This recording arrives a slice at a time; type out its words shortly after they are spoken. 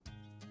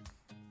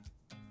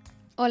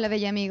Hola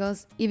Veggie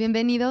Amigos y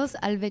bienvenidos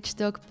al Veggie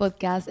Talk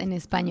Podcast en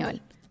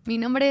español. Mi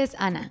nombre es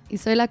Ana y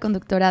soy la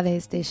conductora de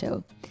este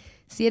show.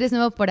 Si eres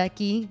nuevo por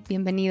aquí,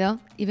 bienvenido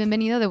y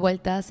bienvenido de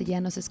vuelta si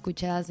ya nos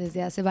escuchas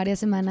desde hace varias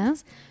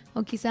semanas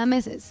o quizá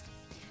meses.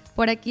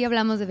 Por aquí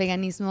hablamos de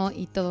veganismo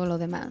y todo lo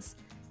demás.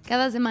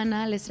 Cada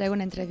semana les traigo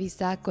una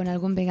entrevista con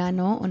algún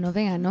vegano o no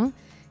vegano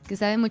que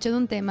sabe mucho de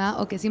un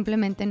tema o que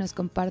simplemente nos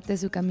comparte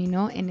su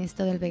camino en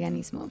esto del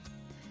veganismo.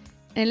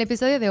 En el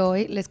episodio de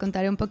hoy les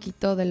contaré un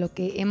poquito de lo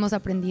que hemos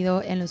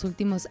aprendido en los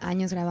últimos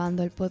años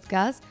grabando el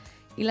podcast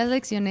y las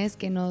lecciones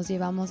que nos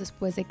llevamos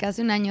después de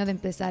casi un año de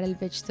empezar el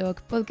Veggie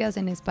Talk Podcast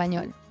en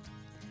español.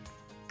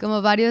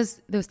 Como varios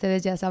de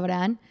ustedes ya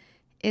sabrán,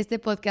 este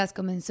podcast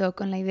comenzó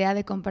con la idea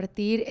de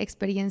compartir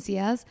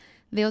experiencias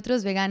de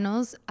otros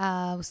veganos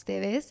a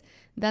ustedes,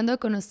 dando a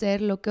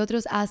conocer lo que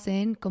otros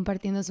hacen,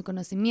 compartiendo su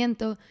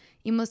conocimiento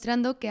y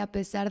mostrando que a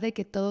pesar de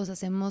que todos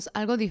hacemos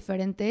algo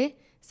diferente,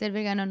 ser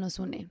vegano nos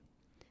une.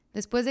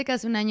 Después de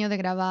casi un año de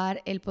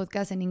grabar el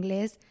podcast en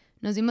inglés,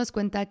 nos dimos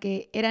cuenta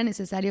que era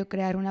necesario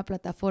crear una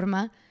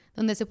plataforma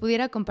donde se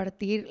pudiera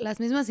compartir las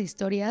mismas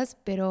historias,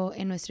 pero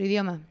en nuestro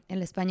idioma,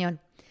 el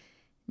español.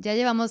 Ya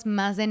llevamos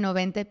más de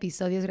 90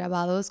 episodios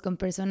grabados con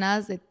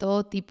personas de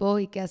todo tipo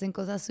y que hacen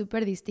cosas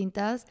súper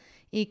distintas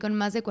y con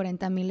más de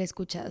 40,000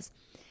 escuchas,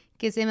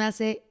 que se me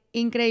hace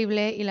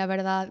increíble y la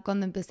verdad,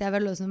 cuando empecé a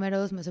ver los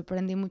números me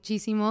sorprendí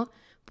muchísimo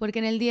porque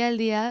en el día al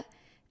día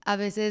a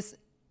veces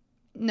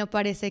no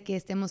parece que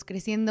estemos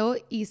creciendo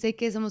y sé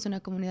que somos una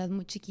comunidad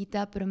muy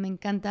chiquita, pero me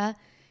encanta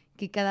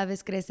que cada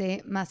vez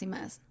crece más y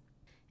más.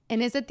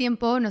 En este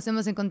tiempo nos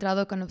hemos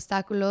encontrado con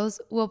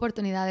obstáculos u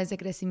oportunidades de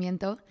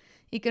crecimiento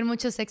y con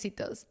muchos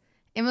éxitos.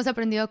 Hemos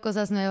aprendido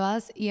cosas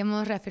nuevas y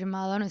hemos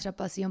reafirmado nuestra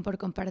pasión por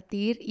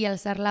compartir y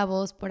alzar la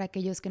voz por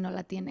aquellos que no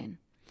la tienen.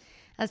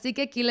 Así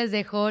que aquí les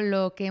dejo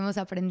lo que hemos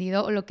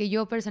aprendido o lo que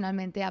yo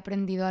personalmente he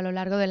aprendido a lo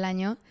largo del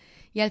año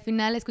y al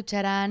final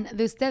escucharán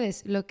de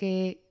ustedes lo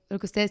que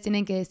ustedes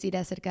tienen que decir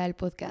acerca del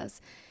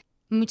podcast.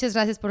 Muchas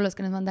gracias por los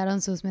que nos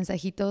mandaron sus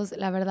mensajitos.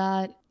 La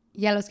verdad,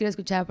 ya los quiero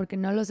escuchar porque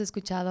no los he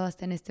escuchado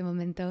hasta en este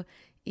momento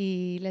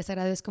y les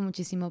agradezco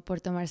muchísimo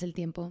por tomarse el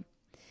tiempo.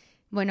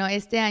 Bueno,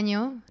 este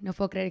año, no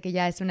puedo creer que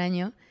ya es un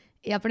año,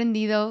 he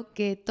aprendido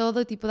que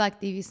todo tipo de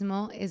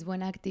activismo es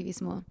buen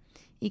activismo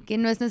y que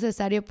no es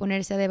necesario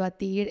ponerse a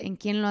debatir en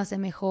quién lo hace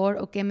mejor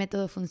o qué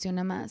método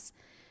funciona más.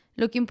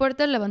 Lo que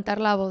importa es levantar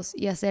la voz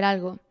y hacer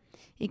algo.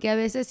 Y que a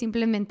veces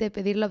simplemente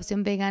pedir la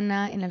opción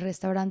vegana en el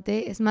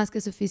restaurante es más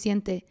que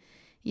suficiente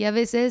y a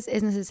veces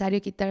es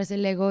necesario quitarse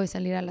el ego y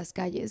salir a las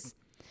calles.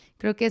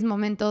 Creo que es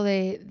momento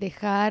de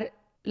dejar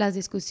las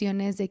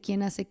discusiones de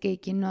quién hace qué y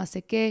quién no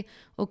hace qué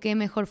o qué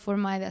mejor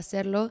forma de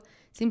hacerlo.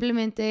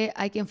 Simplemente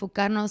hay que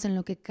enfocarnos en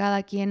lo que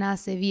cada quien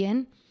hace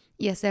bien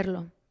y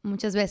hacerlo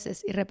muchas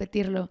veces y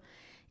repetirlo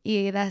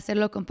y de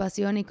hacerlo con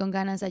pasión y con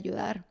ganas de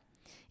ayudar.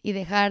 Y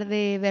dejar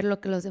de ver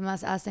lo que los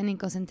demás hacen y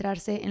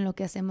concentrarse en lo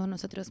que hacemos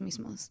nosotros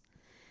mismos.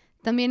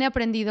 También he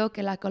aprendido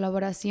que la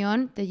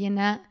colaboración te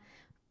llena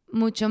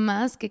mucho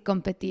más que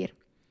competir.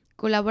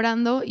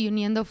 Colaborando y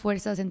uniendo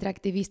fuerzas entre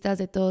activistas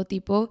de todo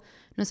tipo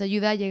nos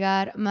ayuda a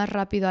llegar más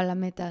rápido a la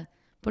meta,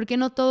 porque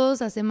no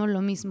todos hacemos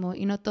lo mismo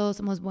y no todos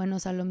somos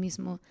buenos a lo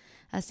mismo.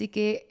 Así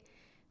que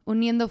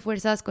uniendo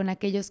fuerzas con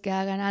aquellos que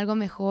hagan algo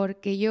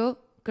mejor que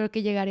yo, creo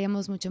que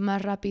llegaremos mucho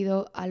más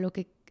rápido a lo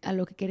que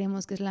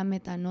queremos, que es la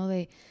meta, ¿no?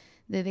 De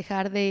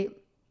dejar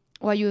de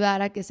o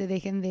ayudar a que se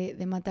dejen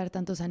de matar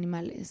tantos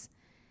animales.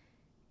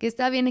 Que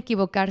está bien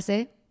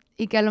equivocarse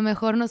y que a lo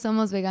mejor no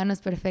somos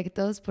veganos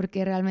perfectos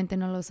porque realmente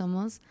no lo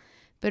somos,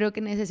 pero que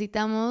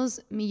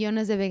necesitamos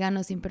millones de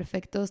veganos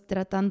imperfectos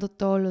tratando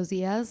todos los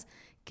días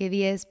que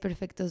 10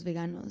 perfectos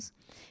veganos.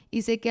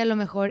 Y sé que a lo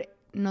mejor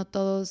no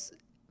todos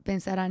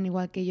pensarán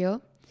igual que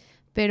yo,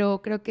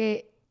 pero creo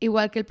que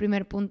igual que el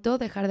primer punto,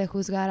 dejar de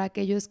juzgar a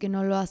aquellos que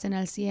no lo hacen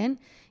al 100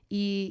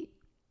 y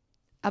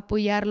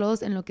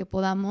apoyarlos en lo que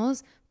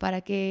podamos para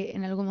que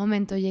en algún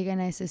momento lleguen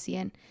a ese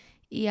 100.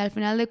 Y al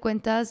final de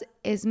cuentas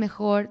es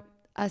mejor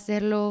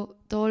hacerlo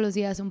todos los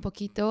días un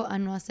poquito a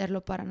no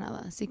hacerlo para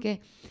nada. Así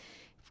que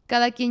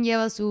cada quien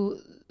lleva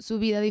su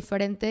vida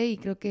diferente y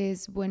creo que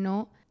es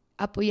bueno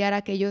apoyar a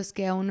aquellos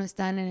que aún no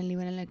están en el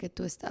nivel en el que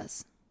tú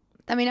estás.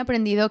 También he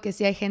aprendido que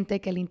sí hay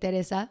gente que le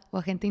interesa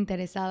o gente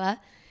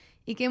interesada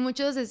y que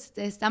muchos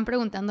están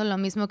preguntando lo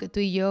mismo que tú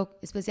y yo,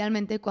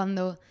 especialmente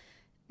cuando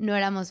no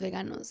éramos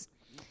veganos.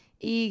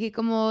 Y que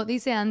como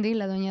dice Andy,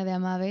 la dueña de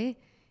Amave,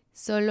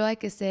 solo hay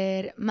que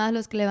ser más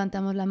los que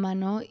levantamos la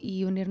mano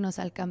y unirnos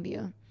al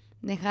cambio.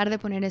 Dejar de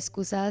poner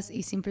excusas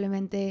y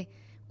simplemente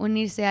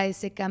unirse a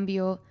ese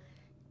cambio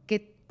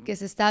que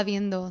se está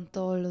viendo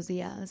todos los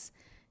días.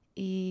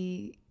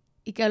 Y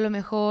que a lo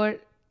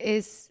mejor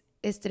es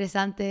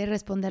estresante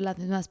responder las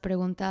mismas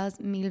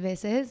preguntas 1000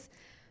 veces,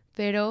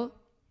 pero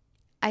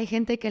hay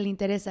gente que le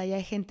interesa y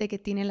hay gente que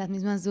tiene las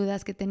mismas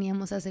dudas que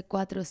teníamos hace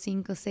 4,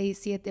 5, 6,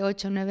 7,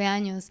 8, 9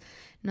 años.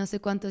 No sé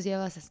cuántos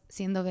llevas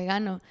siendo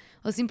vegano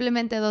o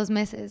simplemente 2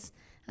 meses.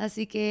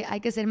 Así que hay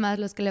que ser más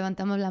los que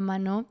levantamos la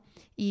mano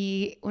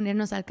y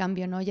unirnos al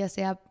cambio, ¿no? Ya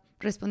sea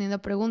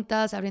respondiendo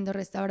preguntas, abriendo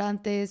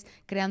restaurantes,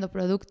 creando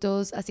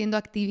productos, haciendo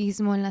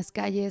activismo en las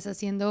calles,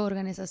 haciendo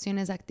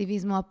organizaciones de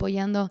activismo,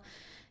 apoyando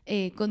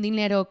con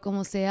dinero,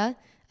 como sea.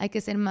 Hay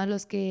que ser más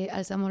los que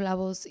alzamos la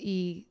voz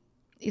y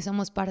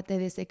somos parte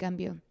de ese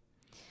cambio.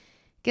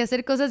 Que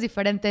hacer cosas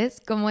diferentes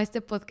como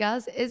este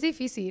podcast es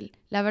difícil.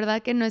 La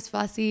verdad que no es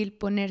fácil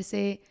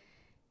ponerse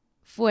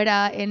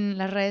fuera en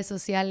las redes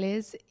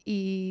sociales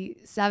y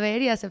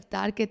saber y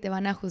aceptar que te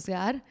van a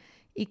juzgar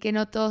y que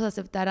no todos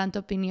aceptarán tu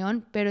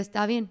opinión, pero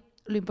está bien.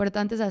 Lo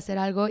importante es hacer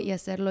algo y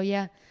hacerlo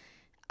ya.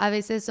 A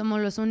veces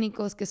somos los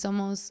únicos que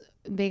somos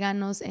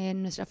veganos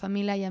en nuestra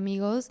familia y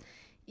amigos,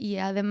 y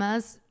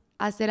además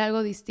hacer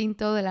algo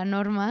distinto de la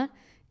norma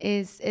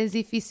es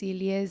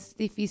difícil, y es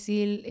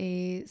difícil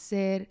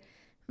ser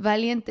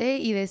valiente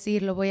y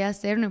decir lo voy a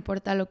hacer, no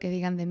importa lo que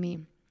digan de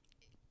mí.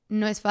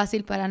 No es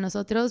fácil para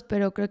nosotros,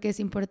 pero creo que es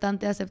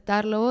importante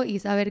aceptarlo y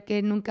saber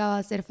que nunca va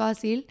a ser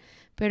fácil,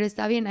 pero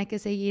está bien, hay que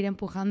seguir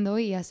empujando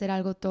y hacer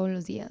algo todos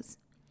los días.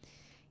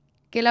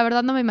 Que la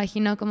verdad no me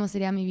imagino cómo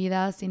sería mi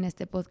vida sin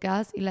este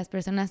podcast y las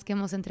personas que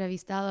hemos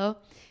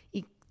entrevistado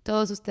y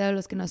todos ustedes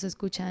los que nos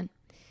escuchan.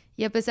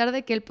 Y a pesar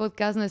de que el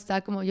podcast no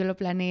está como yo lo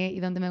planeé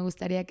y donde me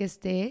gustaría que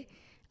esté,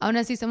 aún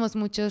así somos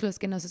muchos los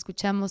que nos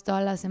escuchamos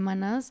todas las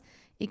semanas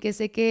y que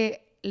sé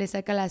que le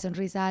saca la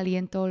sonrisa a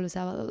alguien todos los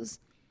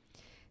sábados.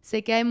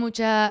 Sé que hay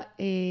mucho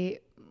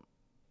que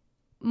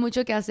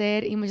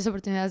hacer y muchas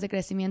oportunidades de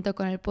crecimiento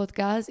con el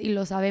podcast y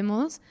lo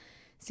sabemos,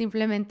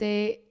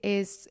 simplemente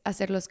es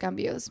hacer los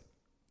cambios.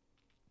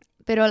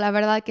 Pero la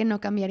verdad que no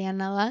cambiaría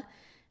nada.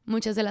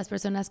 Muchas de las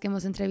personas que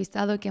hemos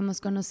entrevistado, que hemos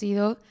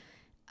conocido,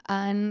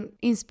 han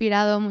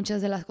inspirado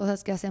muchas de las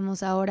cosas que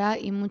hacemos ahora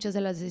y muchas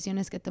de las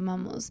decisiones que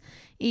tomamos.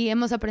 Y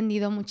hemos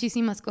aprendido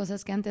muchísimas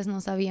cosas que antes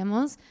no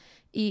sabíamos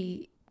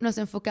y nos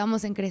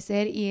enfocamos en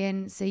crecer y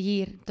en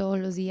seguir todos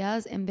los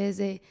días en vez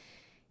de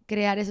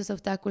crear esos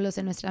obstáculos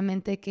en nuestra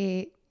mente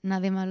que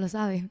nadie más lo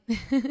sabe.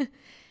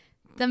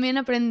 También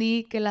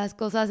aprendí que las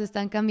cosas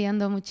están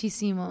cambiando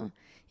muchísimo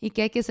y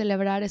que hay que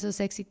celebrar esos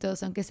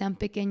éxitos, aunque sean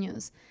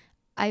pequeños.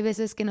 Hay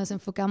veces que nos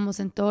enfocamos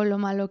en todo lo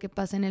malo que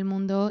pasa en el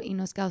mundo y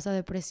nos causa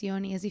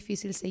depresión y es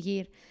difícil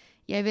seguir.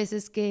 Y hay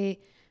veces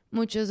que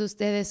muchos de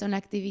ustedes son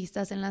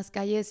activistas en las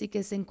calles y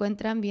que se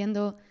encuentran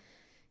viendo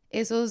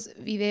esos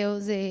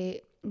videos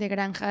de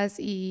granjas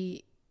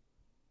y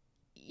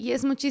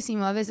es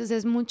muchísimo. A veces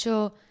es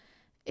mucho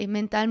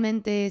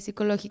mentalmente,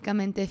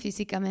 psicológicamente,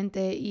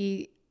 físicamente,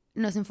 y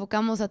nos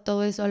enfocamos a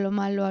todo eso, a lo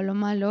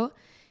malo.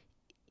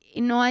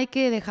 Y no hay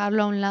que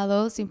dejarlo a un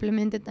lado,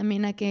 simplemente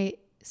también hay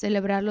que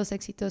celebrar los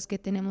éxitos que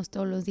tenemos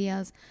todos los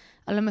días.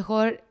 A lo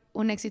mejor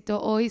un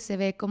éxito hoy se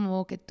ve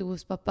como que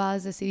tus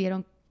papás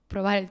decidieron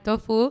probar el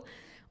tofu,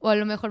 o a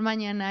lo mejor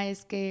mañana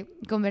es que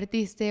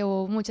convertiste,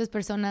 o muchas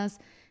personas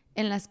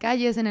en las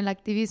calles, en el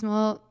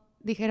activismo,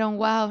 dijeron,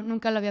 wow,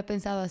 nunca lo había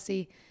pensado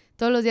así.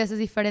 Todos los días es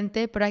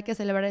diferente, pero hay que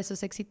celebrar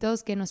esos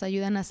éxitos que nos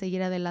ayudan a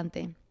seguir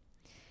adelante.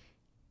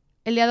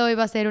 El día de hoy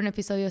va a ser un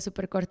episodio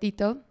súper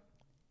cortito,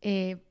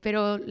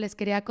 pero les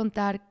quería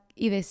contar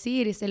y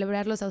decir y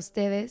celebrarlos a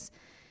ustedes,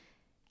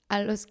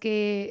 a los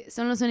que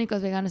son los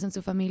únicos veganos en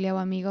su familia o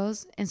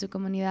amigos, en su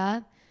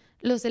comunidad.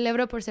 Los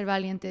celebro por ser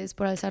valientes,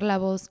 por alzar la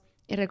voz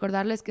y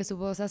recordarles que su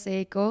voz hace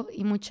eco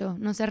y mucho.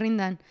 No se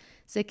rindan.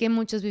 Sé que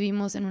muchos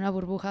vivimos en una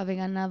burbuja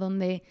vegana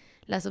donde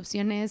las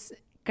opciones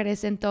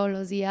crecen todos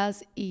los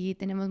días y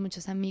tenemos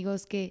muchos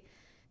amigos que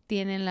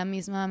tienen la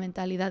misma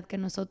mentalidad que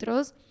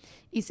nosotros,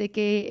 y sé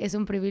que es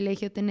un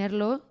privilegio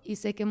tenerlo y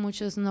sé que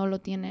muchos no lo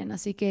tienen.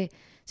 Así que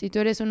si tú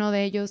eres uno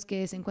de ellos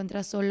que se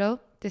encuentra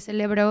solo, te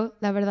celebro.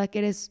 La verdad que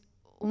eres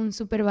un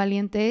súper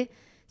valiente.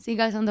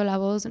 Siga alzando la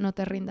voz, no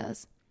te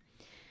rindas.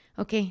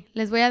 Ok,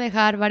 les voy a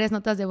dejar varias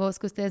notas de voz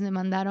que ustedes me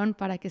mandaron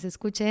para que se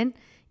escuchen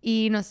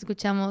y nos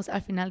escuchamos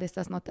al final de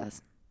estas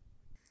notas.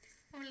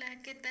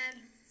 Hola, ¿qué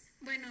tal?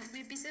 Bueno, mi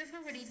episodio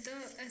favorito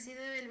ha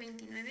sido el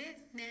 29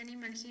 de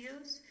Animal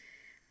Heroes,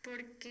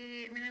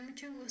 porque me da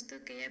mucho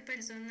gusto que haya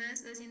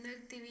personas haciendo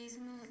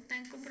activismo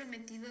tan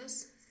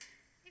comprometidos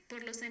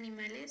por los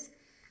animales,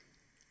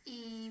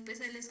 y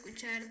pues al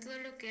escuchar todo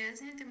lo que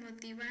hacen te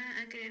motiva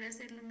a querer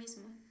hacer lo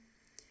mismo.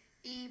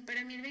 Y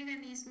para mí el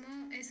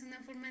veganismo es una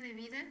forma de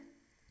vida.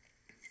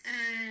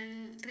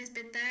 Al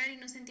respetar y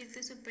no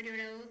sentirte superior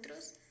a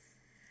otros,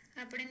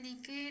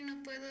 aprendí que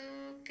no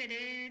puedo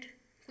querer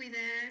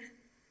cuidar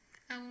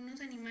a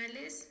unos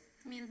animales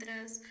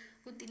mientras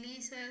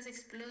utilizas,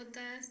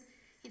 explotas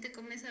y te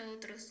comes a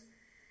otros.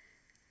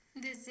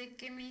 Desde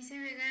que me hice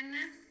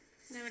vegana,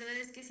 la verdad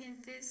es que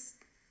sientes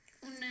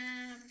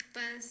una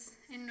paz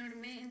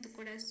enorme en tu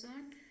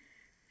corazón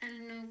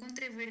al no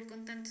contribuir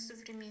con tanto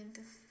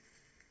sufrimiento.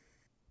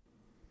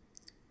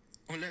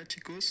 Hola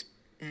chicos,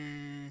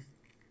 he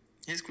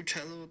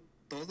escuchado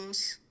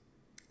todos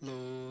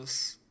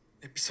los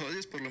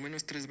episodios por lo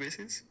menos 3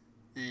 veces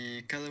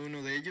y cada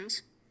uno de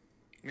ellos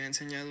me ha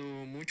enseñado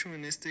mucho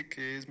en este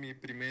que es mi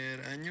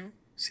primer año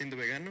siendo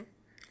vegano.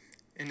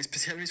 En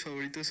especial mis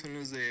favoritos son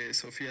los de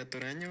Sofía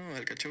Toraño,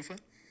 Alcachofa,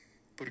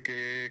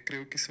 porque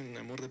creo que es un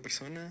amor de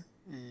persona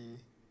y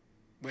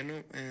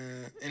Bueno,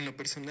 en lo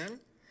personal,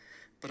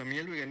 para mí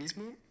el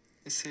veganismo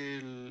es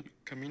el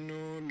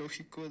camino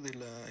lógico de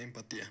la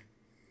empatía.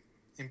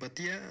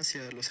 Empatía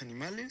hacia los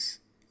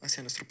animales,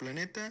 hacia nuestro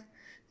planeta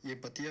y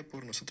empatía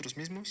por nosotros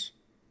mismos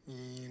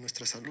y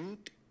nuestra salud,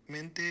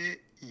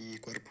 mente y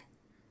cuerpo.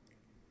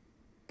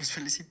 Los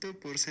felicito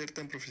por ser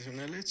tan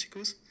profesionales,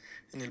 chicos,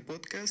 en el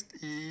podcast,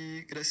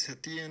 y gracias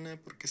a ti, Ana,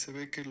 porque se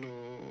ve que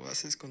lo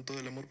haces con todo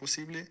el amor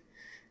posible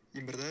y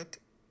en verdad,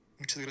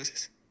 muchas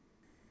gracias.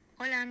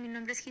 Hola, mi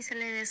nombre es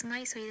Gisela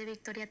Ledesma y soy de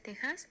Victoria,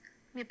 Texas.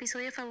 Mi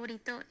episodio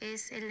favorito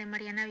es el de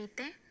Mariana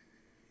Vite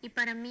y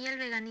para mí el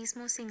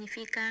veganismo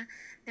significa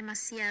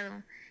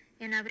demasiado.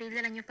 En abril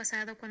del año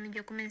pasado, cuando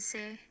yo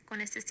comencé con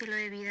este estilo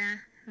de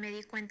vida, me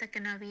di cuenta que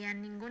no había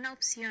ninguna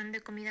opción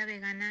de comida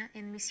vegana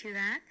en mi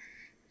ciudad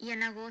y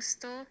en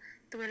agosto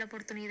tuve la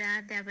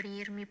oportunidad de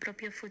abrir mi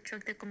propio food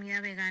truck de comida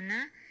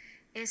vegana.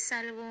 Es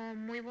algo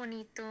muy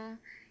bonito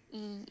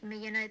y me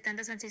llena de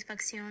tanta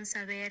satisfacción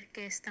saber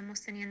que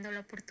estamos teniendo la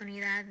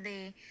oportunidad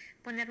de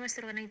poner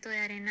nuestro granito de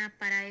arena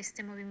para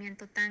este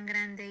movimiento tan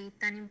grande y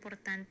tan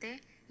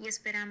importante, y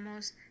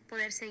esperamos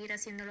poder seguir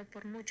haciéndolo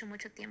por mucho,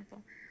 mucho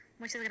tiempo.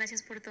 Muchas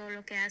gracias por todo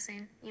lo que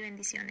hacen y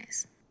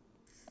bendiciones.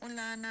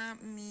 Hola Ana,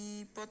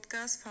 mi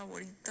podcast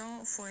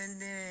favorito fue el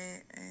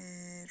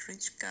de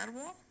Rich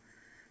Carbo.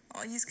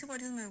 Ay, es que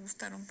varios me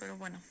gustaron, pero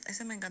bueno,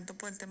 ese me encantó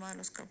por el tema de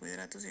los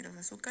carbohidratos y los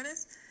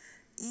azúcares.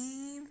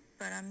 Y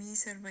para mí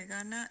ser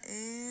vegana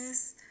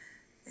es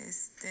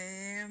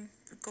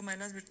comer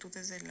las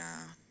virtudes de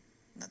la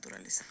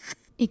naturaleza.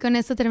 Y con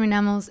esto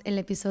terminamos el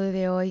episodio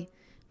de hoy.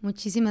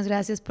 Muchísimas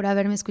gracias por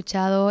haberme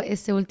escuchado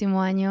este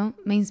último año.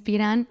 Me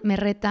inspiran, me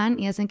retan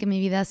y hacen que mi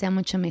vida sea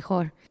mucho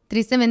mejor.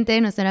 Tristemente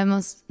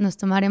nos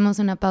tomaremos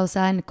una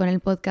pausa con el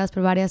podcast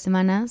por varias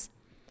semanas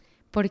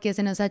porque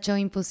se nos ha hecho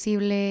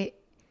imposible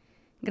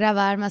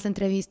grabar más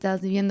entrevistas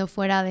viviendo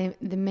fuera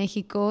de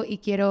México, y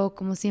quiero,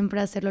 como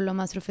siempre, hacerlo lo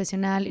más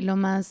profesional y lo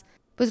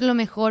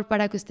mejor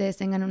para que ustedes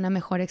tengan una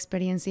mejor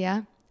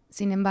experiencia.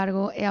 Sin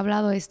embargo, he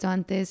hablado esto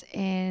antes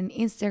en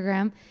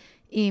Instagram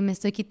y me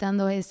estoy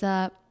quitando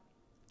esa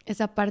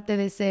parte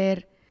de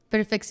ser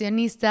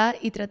perfeccionista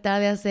y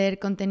tratar de hacer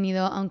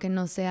contenido aunque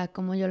no sea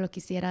como yo lo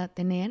quisiera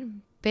tener.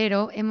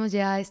 Pero hemos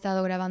ya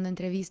estado grabando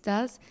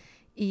entrevistas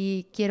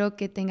y quiero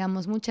que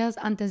tengamos muchas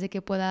antes de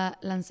que pueda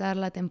lanzar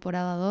la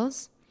temporada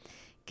 2,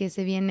 que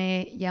se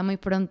viene ya muy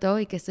pronto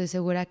y que estoy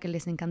segura que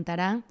les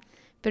encantará.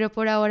 Pero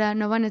por ahora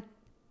no van a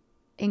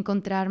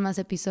encontrar más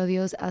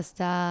episodios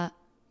hasta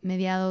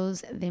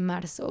mediados de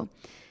marzo,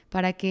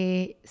 para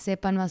que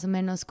sepan más o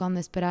menos cuándo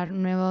esperar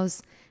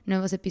nuevos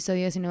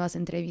episodios y nuevas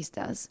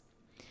entrevistas.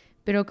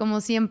 Pero como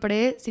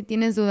siempre, si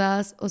tienes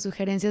dudas o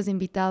sugerencias de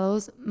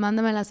invitados,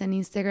 mándamelas en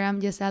Instagram,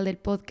 ya sea al del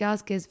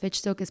podcast, que es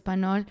Veggie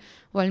Español,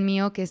 o al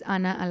mío, que es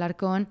Ana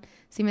Alarcón.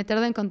 Si me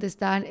tardo en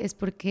contestar es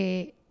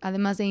porque,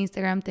 además de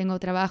Instagram, tengo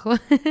trabajo,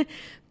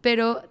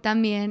 pero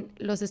también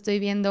los estoy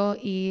viendo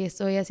y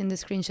estoy haciendo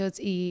screenshots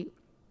y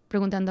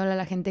preguntándole a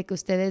la gente que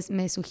ustedes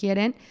me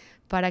sugieren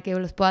para que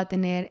los pueda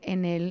tener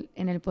en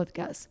el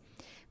podcast.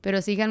 Pero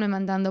síganme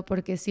mandando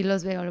porque sí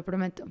los veo, lo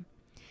prometo.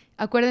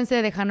 Acuérdense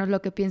de dejarnos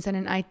lo que piensan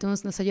en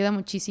iTunes, nos ayuda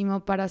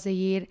muchísimo para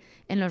seguir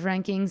en los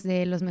rankings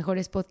de los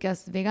mejores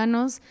podcasts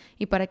veganos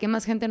y para que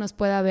más gente nos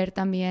pueda ver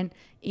también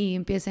y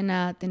empiecen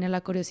a tener la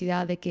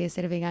curiosidad de qué es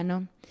ser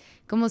vegano.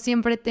 Como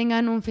siempre,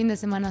 tengan un fin de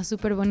semana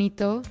súper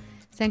bonito,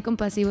 sean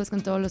compasivos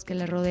con todos los que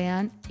les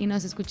rodean y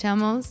nos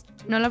escuchamos,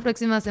 no la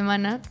próxima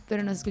semana,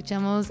 pero nos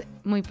escuchamos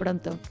muy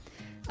pronto.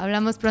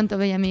 Hablamos pronto,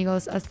 Veggie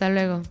Amigos. Hasta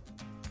luego.